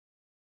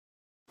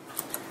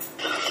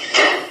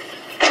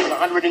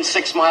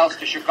106 miles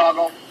to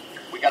Chicago.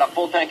 We got a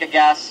full tank of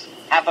gas,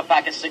 half a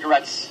pack of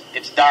cigarettes.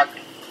 It's dark,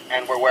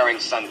 and we're wearing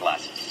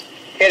sunglasses.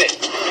 Hit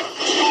it.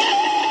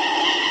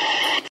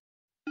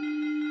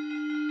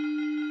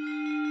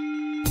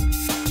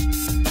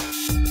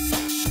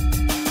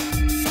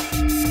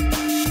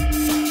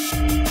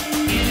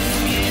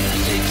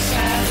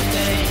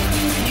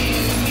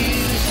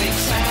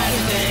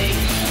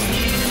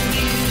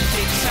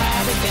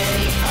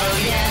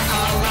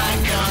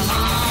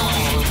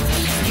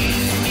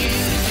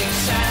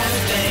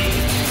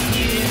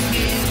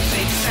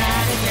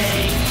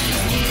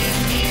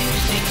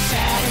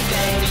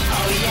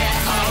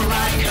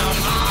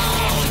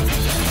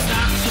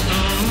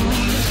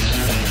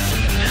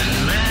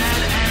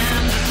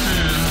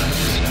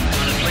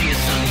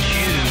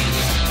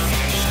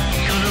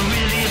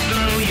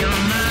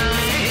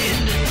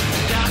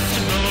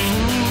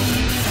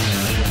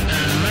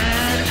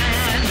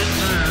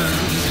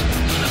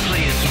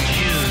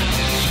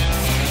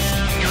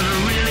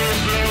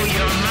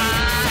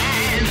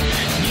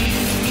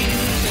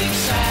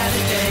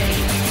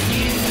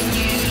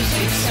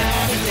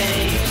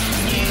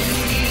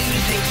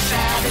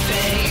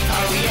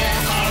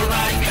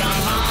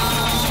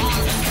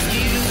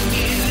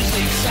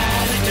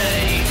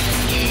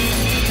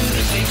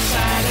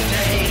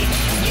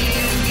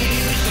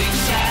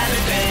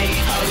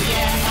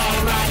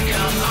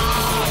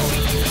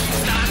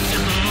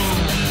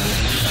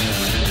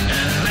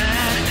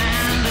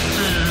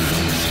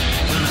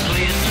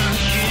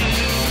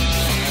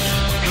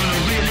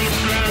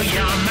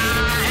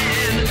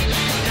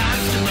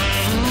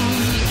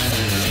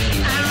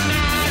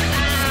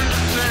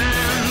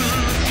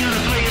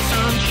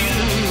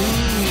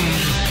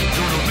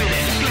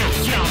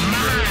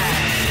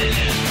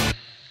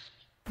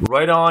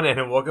 Right on,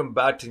 and welcome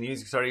back to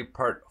Music Study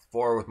Part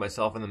 4 with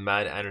myself and the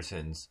Mad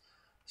Andersons.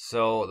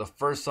 So the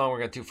first song we're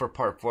going to do for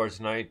Part 4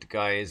 tonight,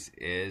 guys,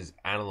 is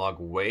Analog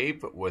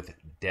Wave with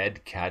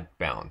Dead Cat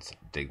Bounce.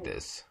 Dig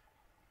this.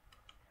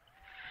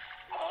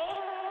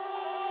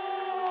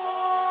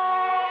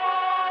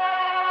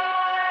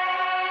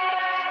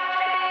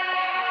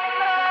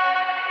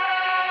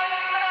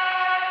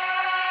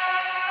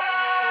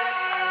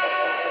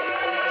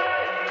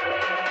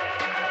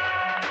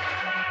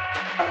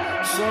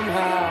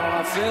 Somehow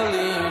I fell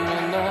in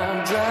and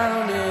I'm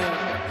drowning.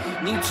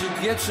 Need to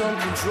get some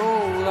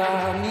control,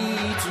 I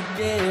need to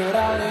get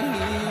out of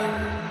here.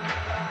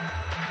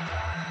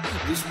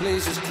 This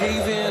place is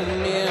caving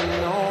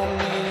in on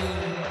me.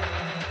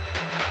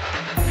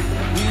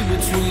 Read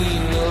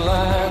between the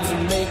lines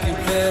and make it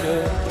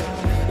better.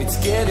 It's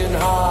getting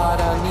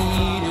hard, I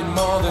need it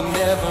more than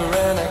ever,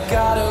 and I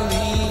gotta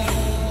leave.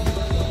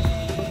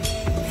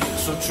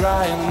 So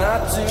try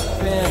not to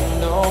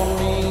depend on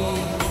me.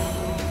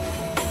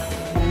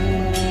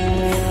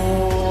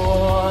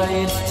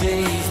 It's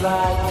days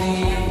like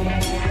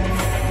these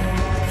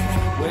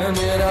when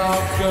it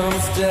all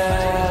comes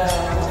down,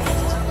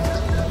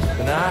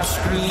 and I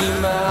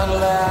scream out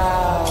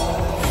loud,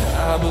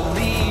 I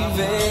believe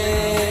it.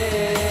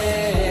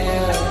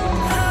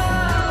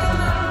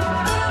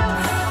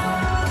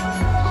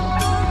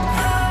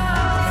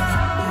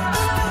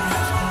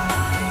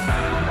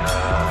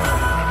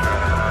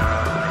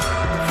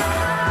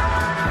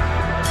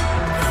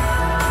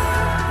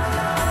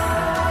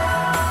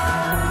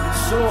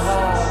 So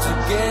hard to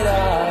get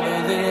out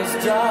of this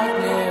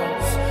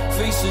darkness.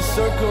 Faces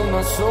circle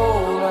my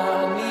soul, I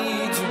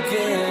need to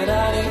get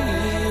out of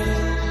here.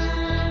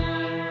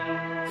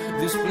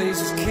 This place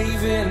is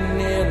caving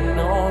in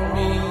on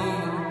me.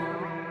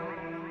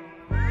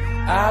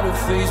 Out of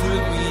phase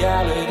with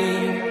reality,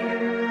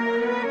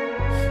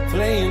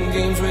 playing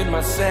games with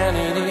my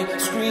sanity,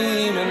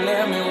 screaming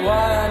at me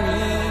what I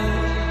need.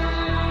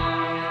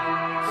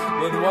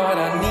 But what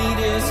I need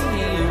is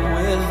here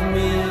with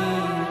me.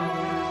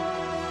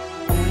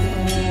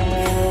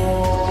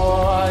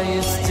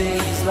 It's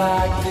days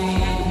like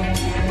these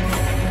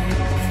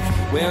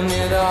when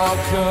it all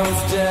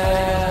comes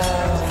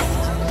down,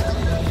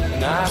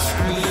 and I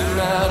scream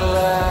out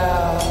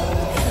loud,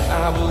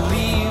 I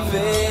believe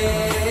it.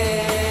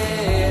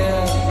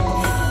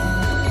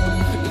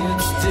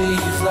 It's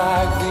days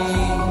like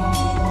these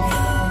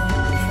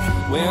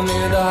when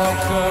it all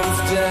comes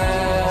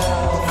down,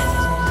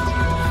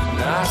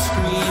 and I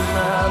scream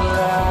out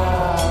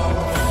loud,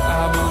 I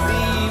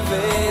believe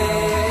it.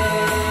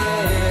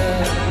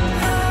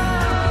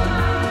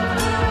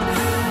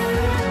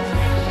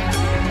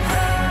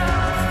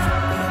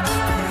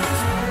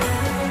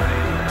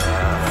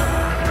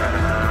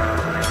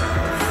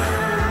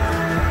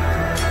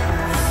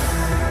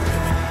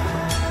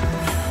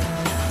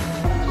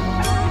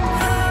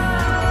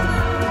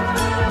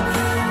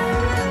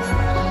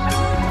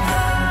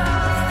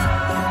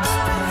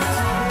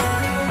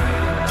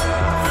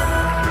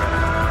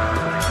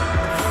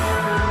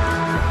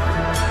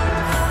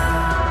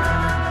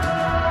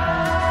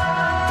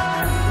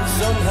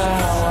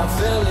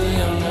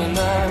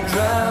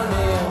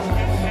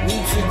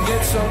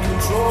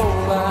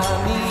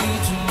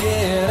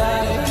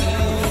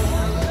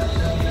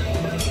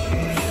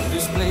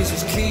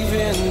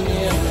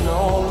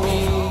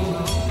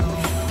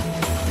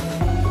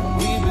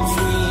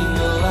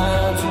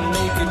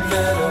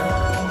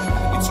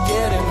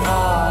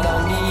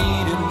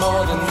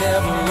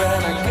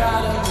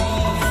 gotta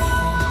leave.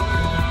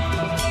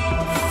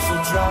 So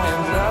try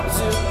not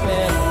to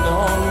depend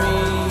on me.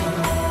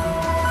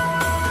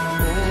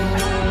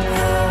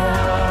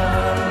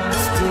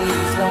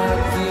 Days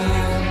like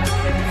these,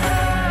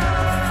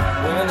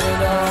 when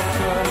it all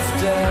comes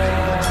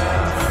down,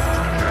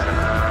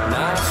 and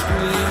I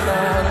scream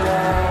out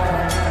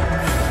loud,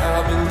 I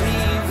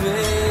believe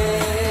it.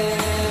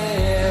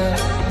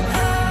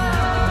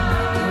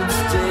 It's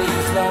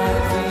days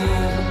like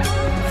these,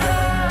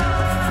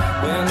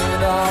 when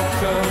it all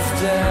comes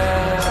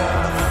down,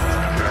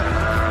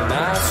 and I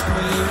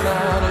scream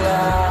out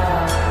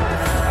loud,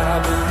 I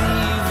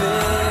believe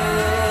it.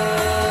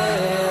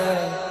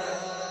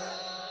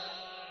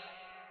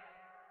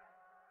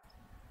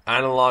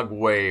 Analog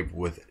Wave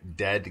with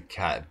Dead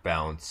Cat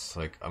Bounce.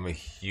 Like, I'm a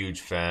huge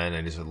fan.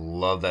 I just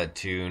love that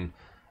tune.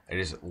 I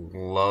just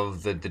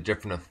love the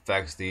different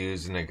effects they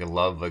use, and I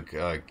love like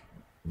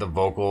the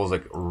vocals.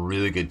 Like,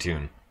 really good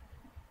tune.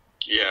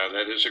 Yeah,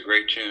 that is a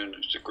great tune.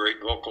 It's a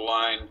great vocal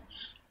line.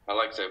 I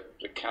like the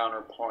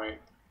counterpoint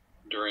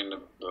during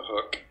the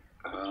hook.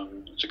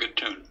 It's a good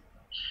tune.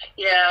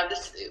 Yeah,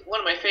 this one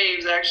of my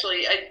faves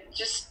actually. I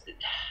just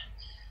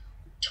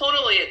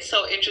totally, it's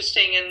so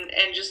interesting,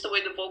 and just the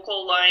way the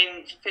vocal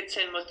line fits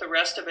in with the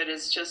rest of it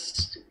is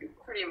just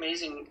pretty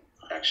amazing,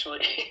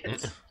 actually.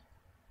 It's,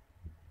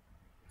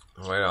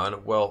 Right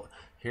on. Well,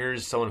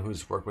 here's someone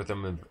who's worked with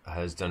them and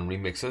has done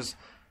remixes.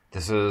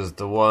 This is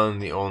the one,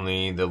 the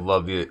only, the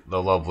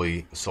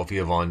lovely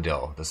Sophia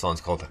Vondell. The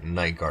song's called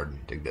Night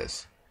Garden. Dig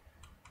this.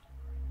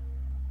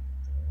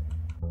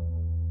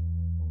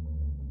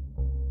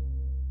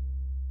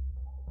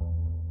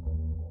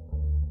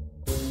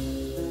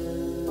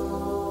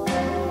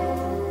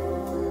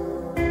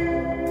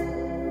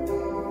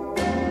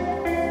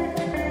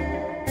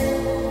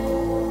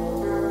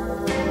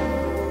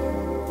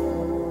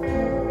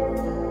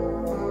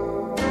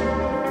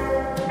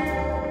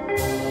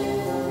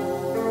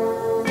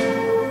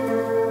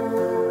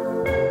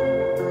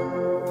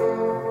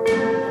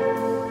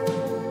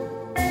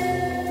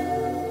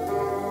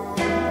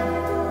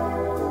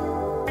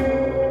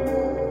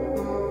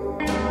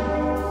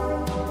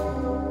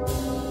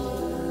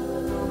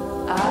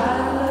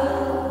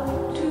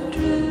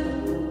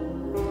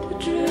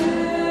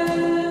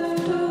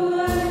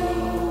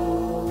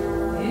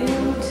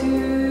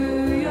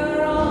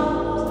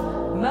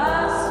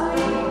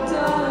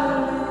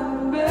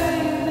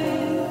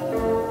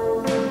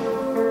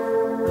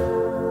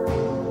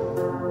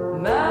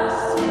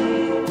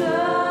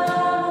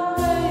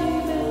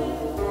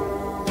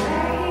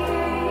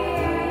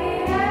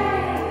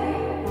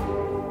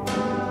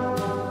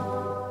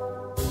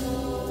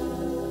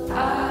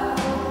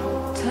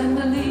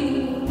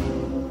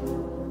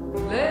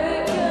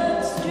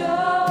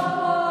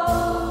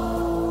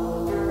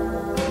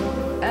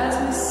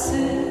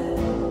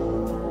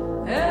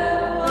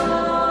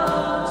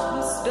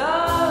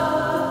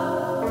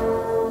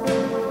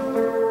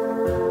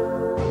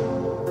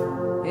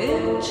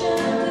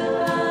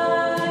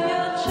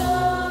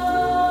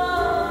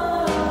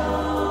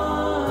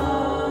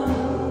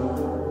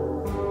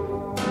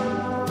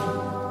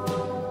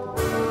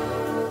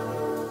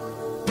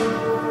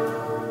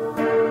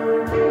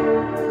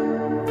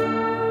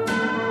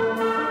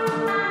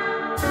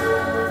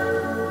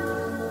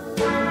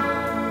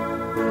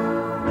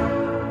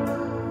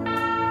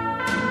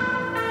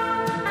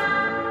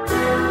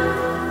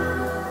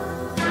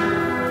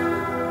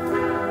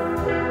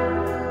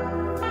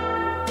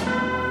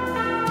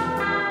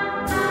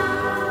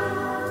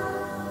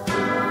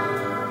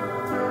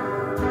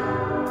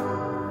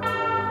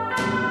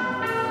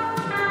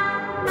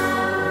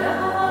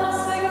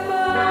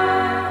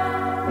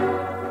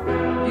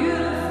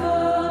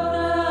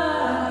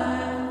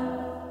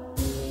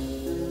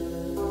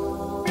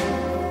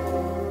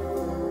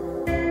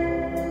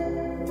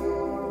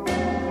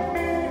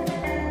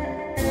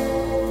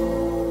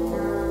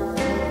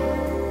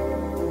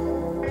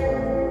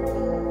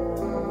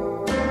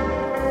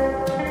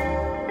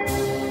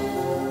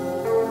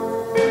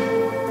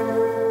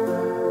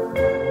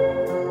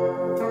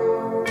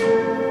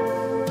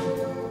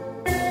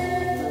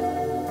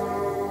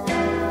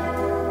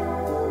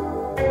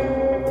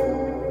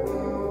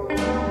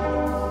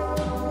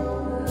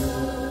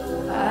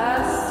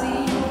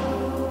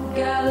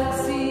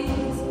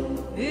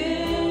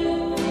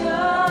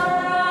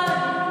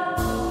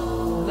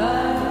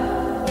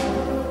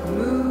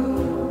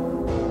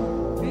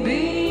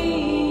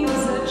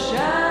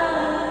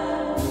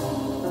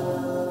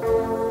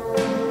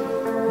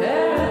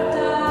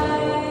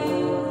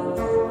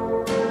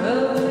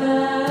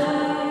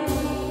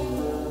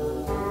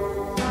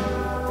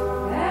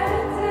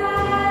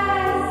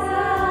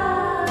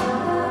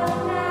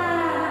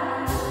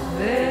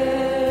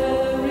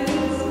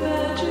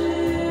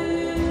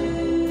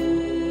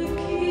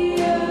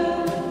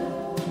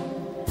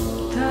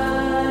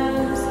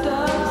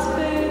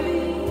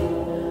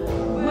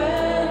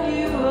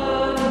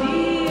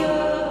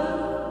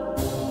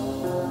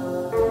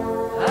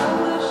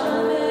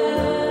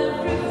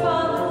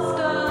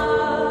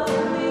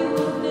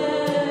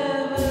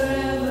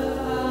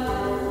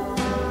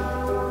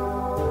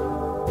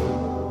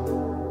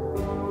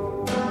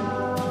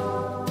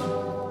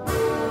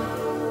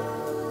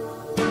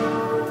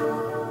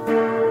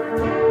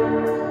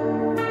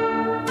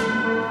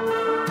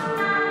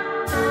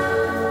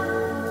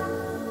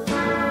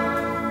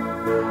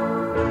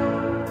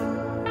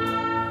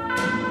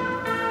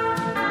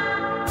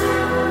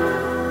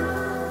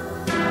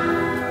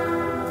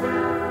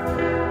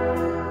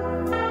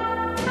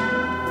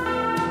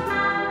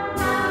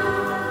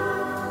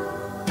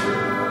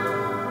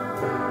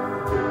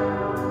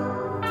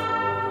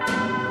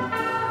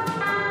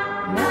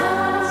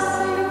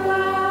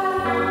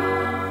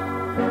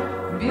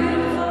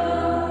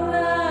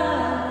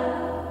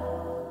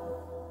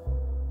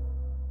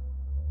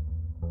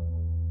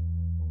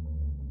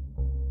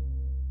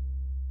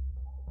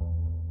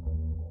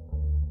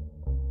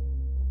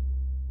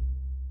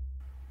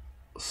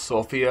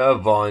 Sophia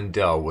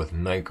Vondel with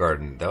Night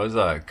Garden. That was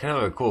a kind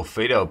of a cool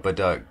fade out, but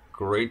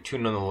great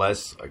tune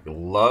nonetheless. Like,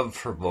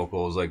 love her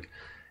vocals, like,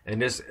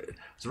 and this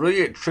it's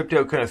really a tripped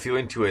out kind of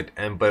feeling to it,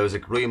 but it was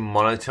like really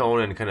monotone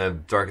and kind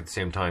of dark at the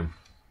same time.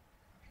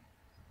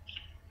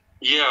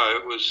 Yeah,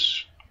 it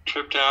was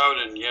tripped out,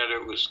 and yet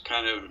it was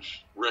kind of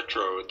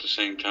retro at the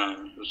same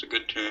time. It was a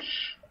good tune.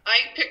 I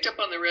picked up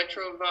on the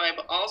retro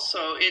vibe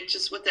also. It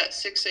just, with that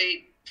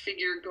 6/8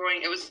 figure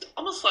going, it was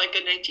almost like a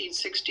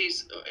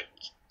 1960s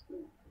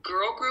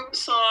girl group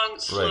song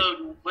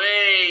slowed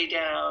way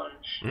down.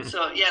 Mm-hmm.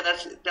 So yeah,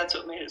 that's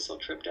what made it so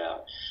tripped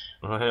out.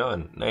 Right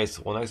on. Nice.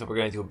 Well, next up we're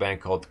going to a band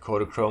called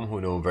Kodachrome,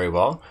 who know very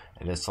well,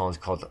 and this song is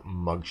called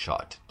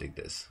Mugshot. Dig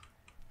this.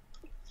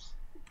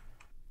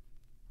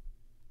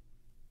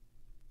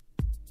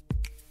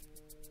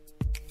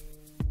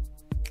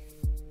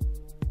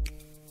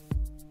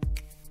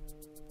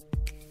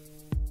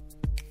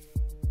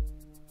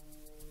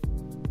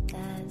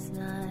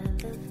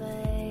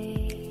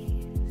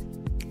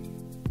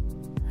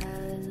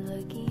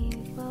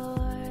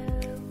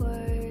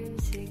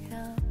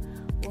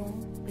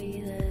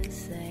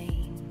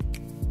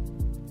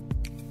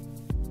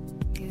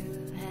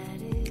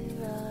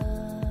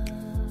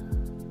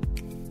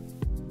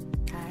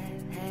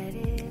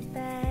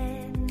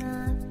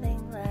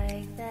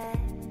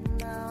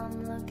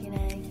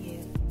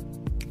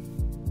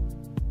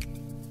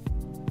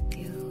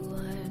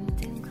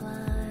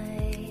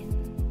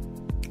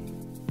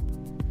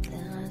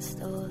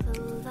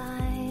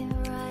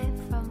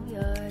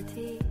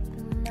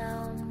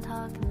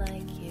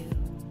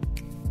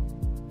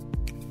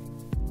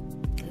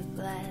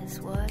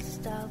 Was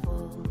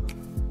double.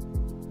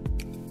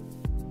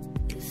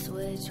 The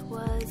switch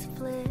was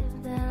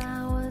flipped, and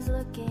I was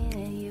looking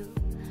at you,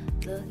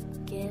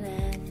 looking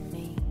at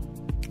me.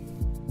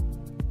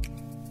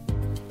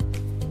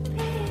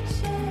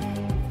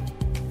 Picture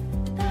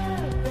the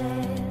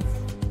best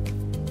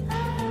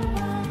of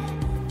us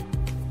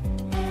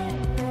and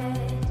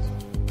rich.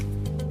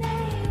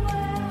 They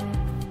were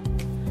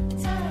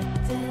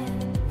tucked in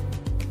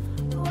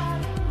while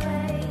we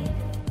made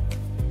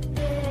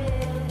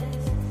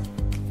this.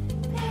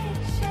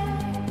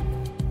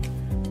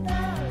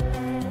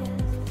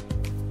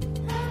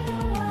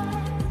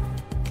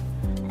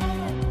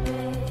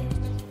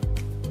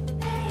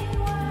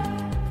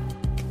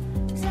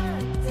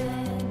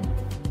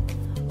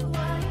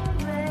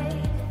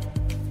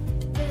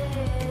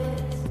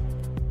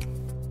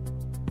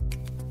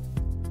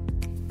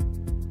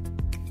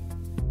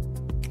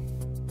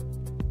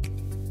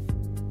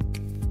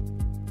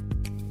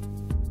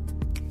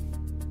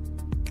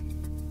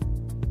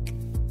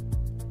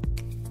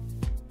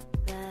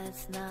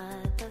 That's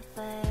not the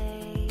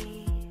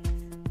face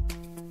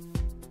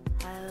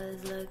I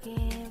was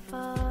looking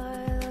for.